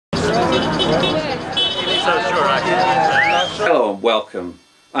Hello and welcome.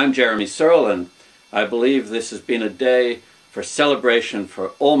 I'm Jeremy Searle, and I believe this has been a day for celebration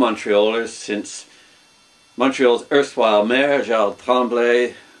for all Montrealers since Montreal's erstwhile mayor, Gérald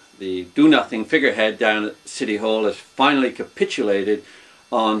Tremblay, the do-nothing figurehead down at City Hall, has finally capitulated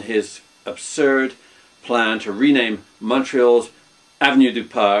on his absurd plan to rename Montreal's Avenue du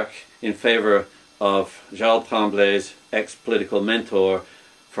Parc in favour of Gérald Tremblay's ex-political mentor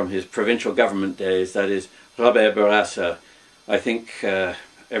from his provincial government days, that is Robert Bourassa. I think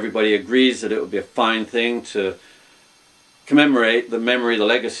everybody agrees that it would be a fine thing to commemorate the memory, the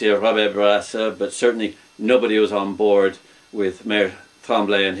legacy of Robert Bourassa, but certainly nobody was on board with Mayor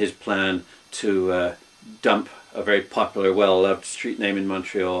Tremblay and his plan to dump a very popular, well-loved street name in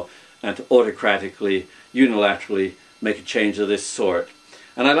Montreal and to autocratically, unilaterally make a change of this sort.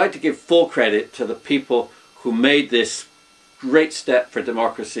 And I'd like to give full credit to the people who made this great step for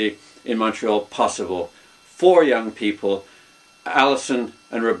democracy in Montreal possible. 4 young people, Alison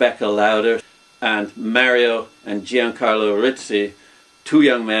and Rebecca Lauder, and Mario and Giancarlo Rizzi, 2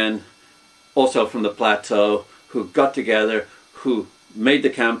 young men, also from the plateau, who got together, who made the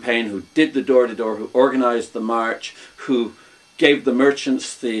campaign, who did the door-to-door, who organized the march, who gave the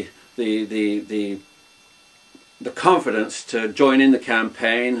merchants the confidence to join in the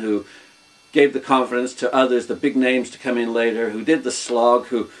campaign, who gave the confidence to others, the big names to come in later, who did the slog,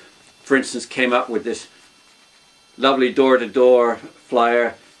 who, for instance, came up with this lovely door-to-door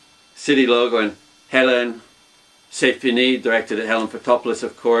flyer, city logo, and Hélène, C'est Fini, directed at Helen Fotopoulos,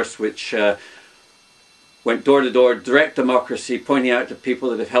 of course, which went door-to-door, direct democracy, pointing out to people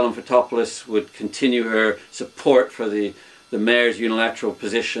that if Helen Fotopoulos would continue her support for the mayor's unilateral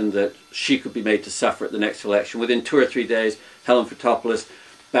position, that she could be made to suffer at the next election. Within 2 or 3 days, Helen Fotopoulos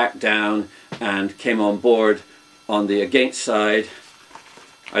backed down and came on board on the against side.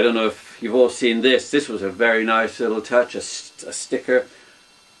 I don't know if you've all seen this. This was a very nice little touch, a sticker.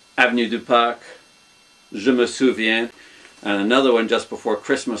 Avenue du Parc, Je me souviens. And another one just before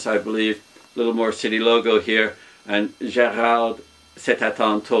Christmas, I believe. A little more city logo here. And Gérald, c'est à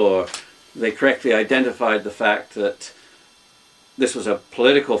ton tour. They correctly identified the fact that this was a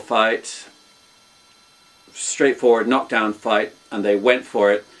political fight, straightforward knockdown fight, and they went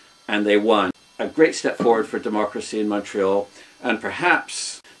for it and they won. A great step forward for democracy in Montreal, and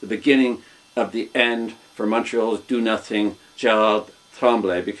perhaps the beginning of the end for Montreal's do-nothing Gérald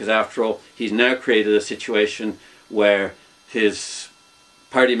Tremblay, because after all, he's now created a situation where his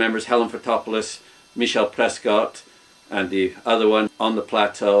party members, Helen Fotopoulos, Michel Prescott, and the other one on the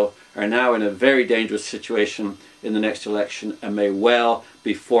plateau, are now in a very dangerous situation in the next election and may well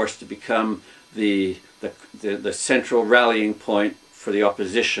be forced to become the central rallying point for the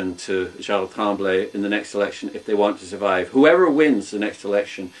opposition to Gérald Tremblay in the next election if they want to survive. Whoever wins the next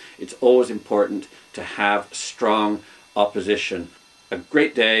election, it's always important to have strong opposition. A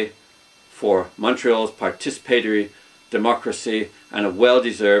great day for Montreal's participatory democracy, and a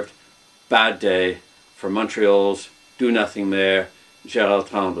well-deserved bad day for Montreal's do-nothing mayor, Gérald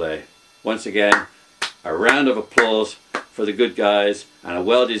Tremblay. Once again, a round of applause for the good guys and a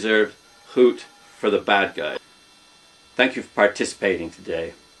well-deserved hoot for the bad guys. Thank you for participating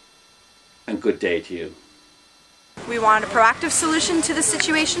today, and good day to you. We want a proactive solution to this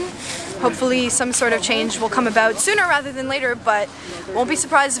situation. Hopefully some sort of change will come about sooner rather than later, but won't be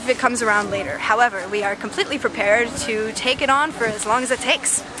surprised if it comes around later. However, we are completely prepared to take it on for as long as it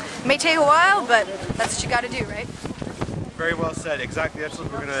takes. It may take a while, but that's what you gotta do, right? Very well said. Exactly, that's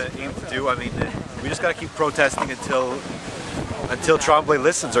what we're gonna aim to do. I mean, we just gotta keep protesting until Tremblay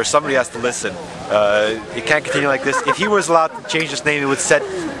listens, or somebody has to listen. It can't continue like this. If he was allowed to change his name, it would set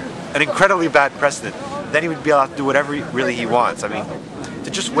an incredibly bad precedent. Then he would be allowed to do whatever really he wants. I mean,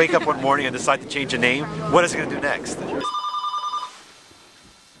 to just wake up one morning and decide to change a name, what is he going to do next?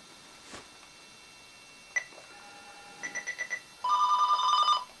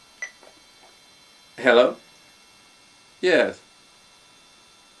 Hello? Yes.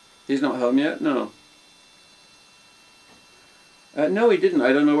 He's not home yet? No. No, he didn't.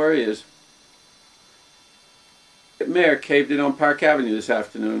 I don't know where he is. The mayor caved in on Park Avenue this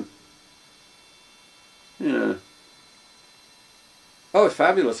afternoon. Yeah. Oh, it's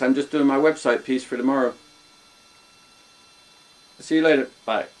fabulous. I'm just doing my website piece for tomorrow. See you later.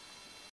 Bye.